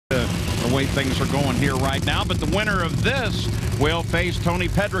the way things are going here right now. But the winner of this will face Tony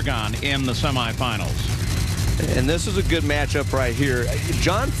Pedregon in the semifinals. And this is a good matchup right here.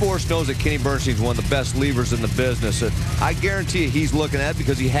 John Force knows that Kenny Bernstein's one of the best levers in the business. I guarantee you he's looking at it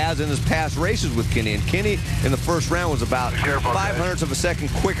because he has in his past races with Kenny. And Kenny in the first round was about 5/100ths of a second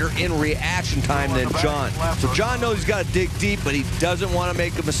quicker in reaction time than John. So John knows he's got to dig deep, but he doesn't want to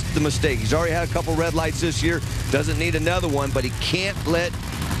make the mistake. He's already had a couple red lights this year. Doesn't need another one, but he can't let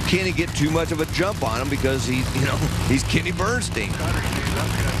Kenny get too much of a jump on him because he's Kenny Bernstein.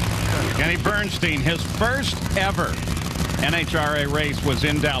 Kenny Bernstein, his first ever NHRA race was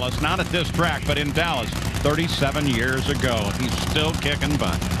in Dallas. Not at this track, but in Dallas 37 years ago. He's still kicking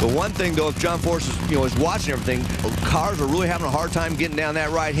butt. The one thing, though, if John Force is watching everything, cars are really having a hard time getting down that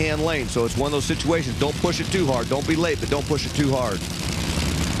right-hand lane. So it's one of those situations. Don't push it too hard. Don't be late, but don't push it too hard.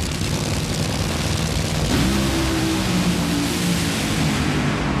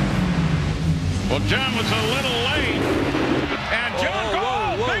 Well, John was a little late. And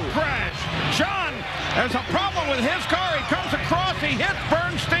John, big crash. John, there's a problem with his car. He comes across, he hits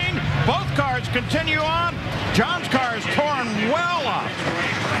Bernstein. Both cars continue on. John's car is torn well up.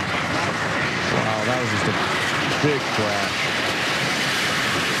 Wow, that was just a big crash.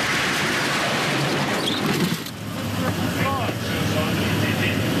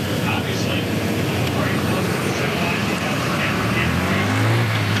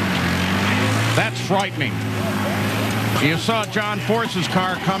 That's frightening. You saw John Force's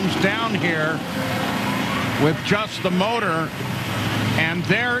car comes down here with just the motor, and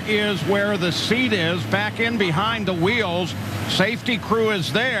there is where the seat is, back in behind the wheels. Safety crew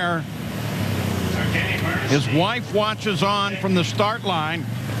is there. His wife watches on from the start line.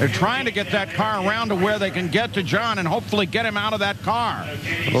 They're trying to get that car around to where they can get to John and hopefully get him out of that car.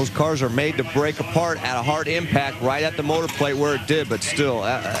 Those cars are made to break apart at a hard impact right at the motor plate where it did, but still,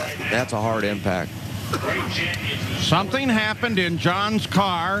 that's a hard impact. Something happened in John's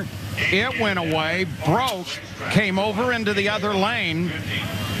car. It went away, broke, came over into the other lane.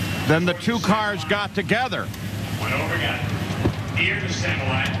 Then the two cars got together.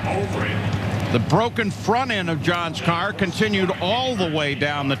 The broken front end of John's car continued all the way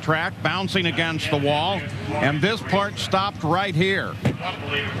down the track, bouncing against the wall, and this part stopped right here.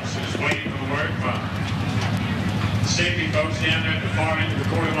 Safety folks down there at the far end of the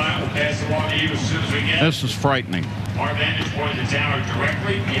quarter mile will pass along to you as soon as we get. This is frightening. Our vantage point of the tower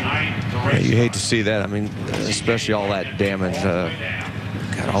directly behind the race. You hate to see that. I mean, especially all that damage.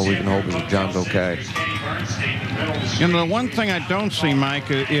 God, all we can hope is that John's okay. You know, the one thing I don't see, Mike,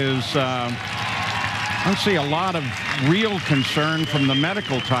 is I don't see a lot of real concern from the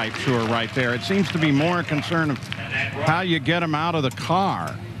medical types who are right there. It seems to be more a concern of how you get them out of the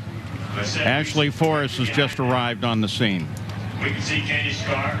car. Ashley Forrest has just arrived on the scene. We can see Kenny's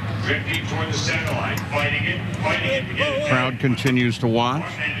car drifting toward the center line, fighting it to get it. Crowd continues to watch.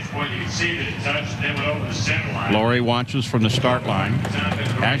 You can see that it touched, then went over the center line. Laurie watches from the start line.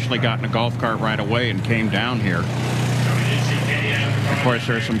 Ashley got in a golf cart right away and came down here. Of course,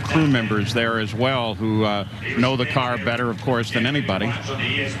 there are some crew members there as well who know the car better, of course, than anybody.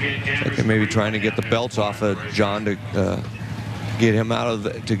 They're maybe trying to get the belts off of John to get him out of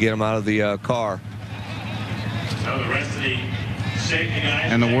the car.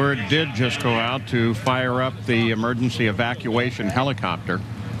 And the word did just go out to fire up the emergency evacuation helicopter,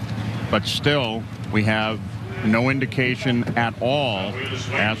 but still we have no indication at all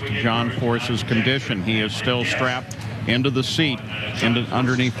as to John Force's condition. He is still strapped into the seat,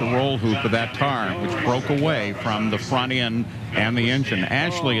 underneath the roll hoop of that car, which broke away from the front end and the engine.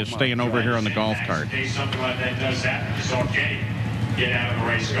 Ashley is staying over here on the golf cart. Something like that does happen. You saw Kenny get out of the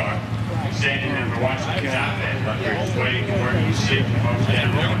race car. Standing there watching the top end, but they're just waiting for where you see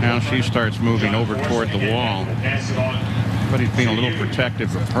down. Now she starts moving over toward the wall, but he's being a little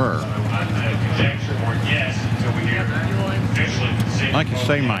protective of her. Like you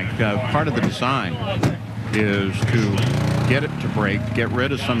say, Mike, part of the design is to get it to break, get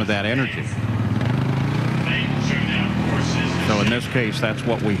rid of some of that energy. So in this case, that's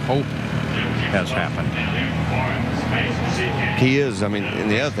what we hope has happened. He is. I mean, and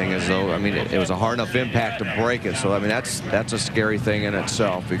the other thing is, though, I mean, it was a hard enough impact to break it. So, I mean, that's a scary thing in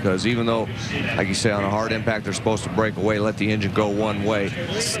itself, because even though, like you say, on a hard impact, they're supposed to break away, let the engine go one way,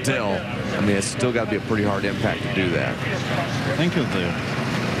 still, I mean, it's still got to be a pretty hard impact to do that. Think of the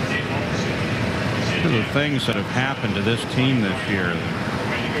things that have happened to this team this year.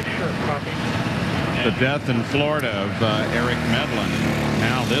 The death in Florida of Eric Medlin.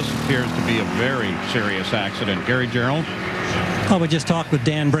 Now this appears to be a very serious accident. Gary Gerald? Well, we just talked with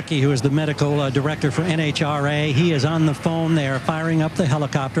Dan Brickey, who is the medical director for NHRA. He is on the phone. They are firing up the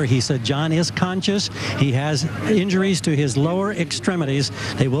helicopter. He said John is conscious. He has injuries to his lower extremities.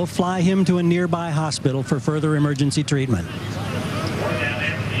 They will fly him to a nearby hospital for further emergency treatment.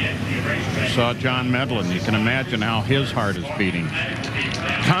 Saw John Medlin. You can imagine how his heart is beating.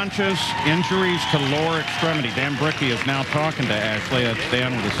 Conscious, injuries to lower extremity. Dan Brickey is now talking to Ashley. That's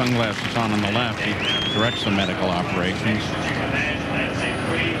Dan with the sunglasses on the left. He directs the medical operations.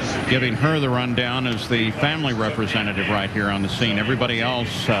 Giving her the rundown is the family representative right here on the scene. Everybody else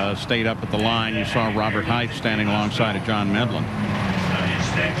stayed up at the line. You saw Robert Height standing alongside of John Medlin.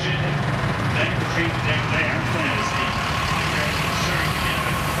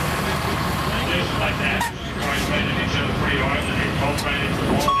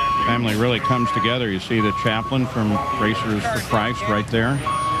 Family really comes together. You see the chaplain from Racers for Christ right there.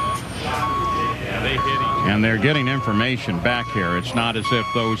 And they're getting information back here. It's not as if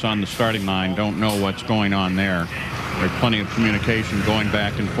those on the starting line don't know what's going on there. There's plenty of communication going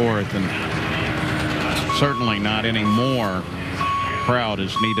back and forth, and certainly not any more crowd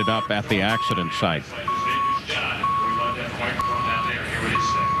is needed up at the accident site.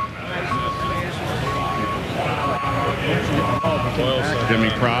 Jimmy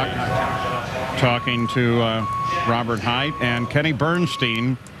Prock talking to Robert Height, and Kenny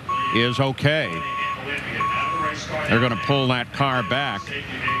Bernstein is okay. They're going to pull that car back.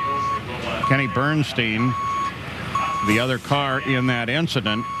 Kenny Bernstein, the other car in that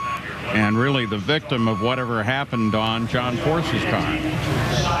incident, and really the victim of whatever happened on John Force's car.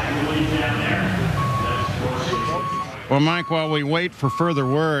 Well, Mike, while we wait for further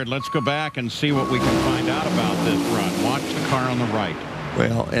word, let's go back and see what we can find out about this run. Watch the car on the right.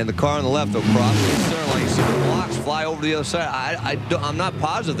 Well, and the car on the left will cross the center line. You see the blocks fly over to the other side. I'm not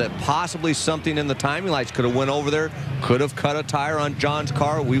positive that possibly something in the timing lights could have went over there, could have cut a tire on John's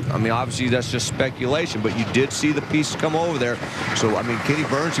car. I mean, obviously that's just speculation, but you did see the pieces come over there. So, I mean, Kenny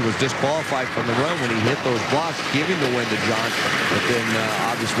Bernstein was disqualified from the run when he hit those blocks, giving the win to John. But then,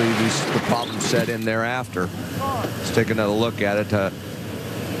 obviously, the problem set in thereafter. Let's take another look at it.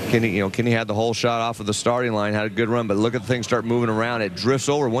 Kenny had the whole shot off of the starting line, had a good run, but look at the thing start moving around. It drifts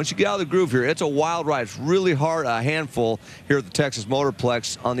over. Once you get out of the groove here, it's a wild ride. It's really hard, a handful here at the Texas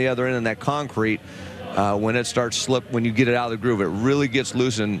Motorplex on the other end of that concrete. When it starts slip, when you get it out of the groove, it really gets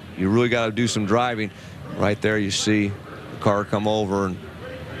loose, and you really got to do some driving. Right there, you see the car come over, and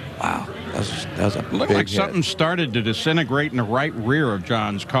wow, that's a looked big like hit. Something started to disintegrate in the right rear of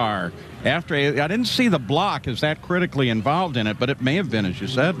John's car. After I didn't see the block as that critically involved in it, but it may have been, as you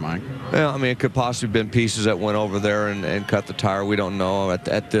said, Mike. Well, I mean, it could possibly have been pieces that went over there and cut the tire. We don't know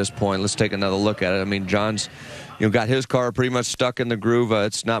at this point. Let's take another look at it. I mean, John's got his car pretty much stuck in the groove.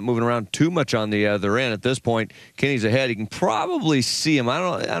 It's not moving around too much on the other end. At this point, Kenny's ahead. He can probably see him. I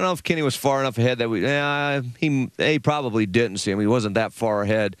don't know if Kenny was far enough ahead that he probably didn't see him. He wasn't that far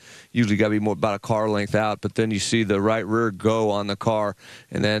ahead. Usually got to be more about a car length out. But then you see the right rear go on the car,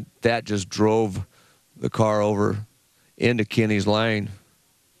 and then that just drove the car over into Kenny's lane.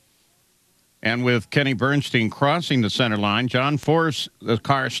 And with Kenny Bernstein crossing the center line, John Force, the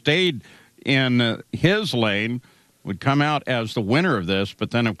car stayed in his lane, would come out as the winner of this.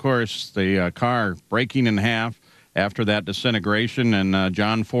 But then, of course, the car breaking in half after that disintegration. And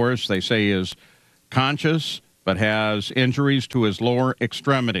John Force, they say, is conscious but has injuries to his lower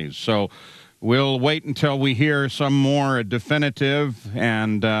extremities. So we'll wait until we hear some more definitive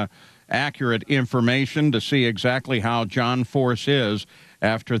and accurate information to see exactly how John Force is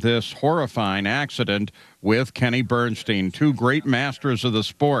after this horrifying accident with Kenny Bernstein. Two great masters of the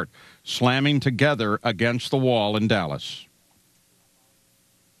sport slamming together against the wall in Dallas.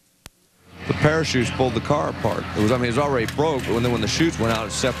 The parachutes pulled the car apart. It was already broke, but then when the chutes went out,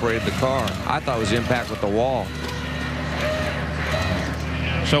 it separated the car. I thought it was the impact with the wall.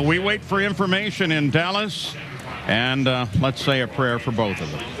 So we wait for information in Dallas, and let's say a prayer for both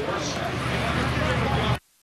of them.